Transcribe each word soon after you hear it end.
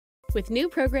With new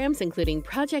programs including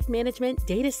project management,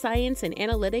 data science and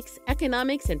analytics,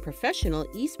 economics, and professional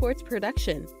esports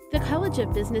production, the College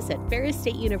of Business at Ferris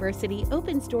State University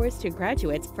opens doors to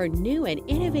graduates for new and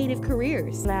innovative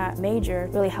careers. That major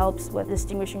really helps with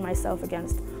distinguishing myself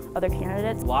against other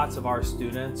candidates. Lots of our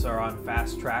students are on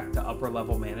fast track to upper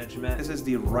level management. This is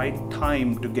the right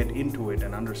time to get into it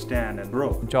and understand and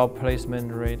grow. Job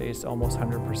placement rate is almost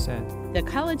 100%. The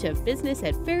College of Business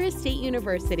at Ferris State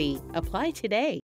University. Apply today.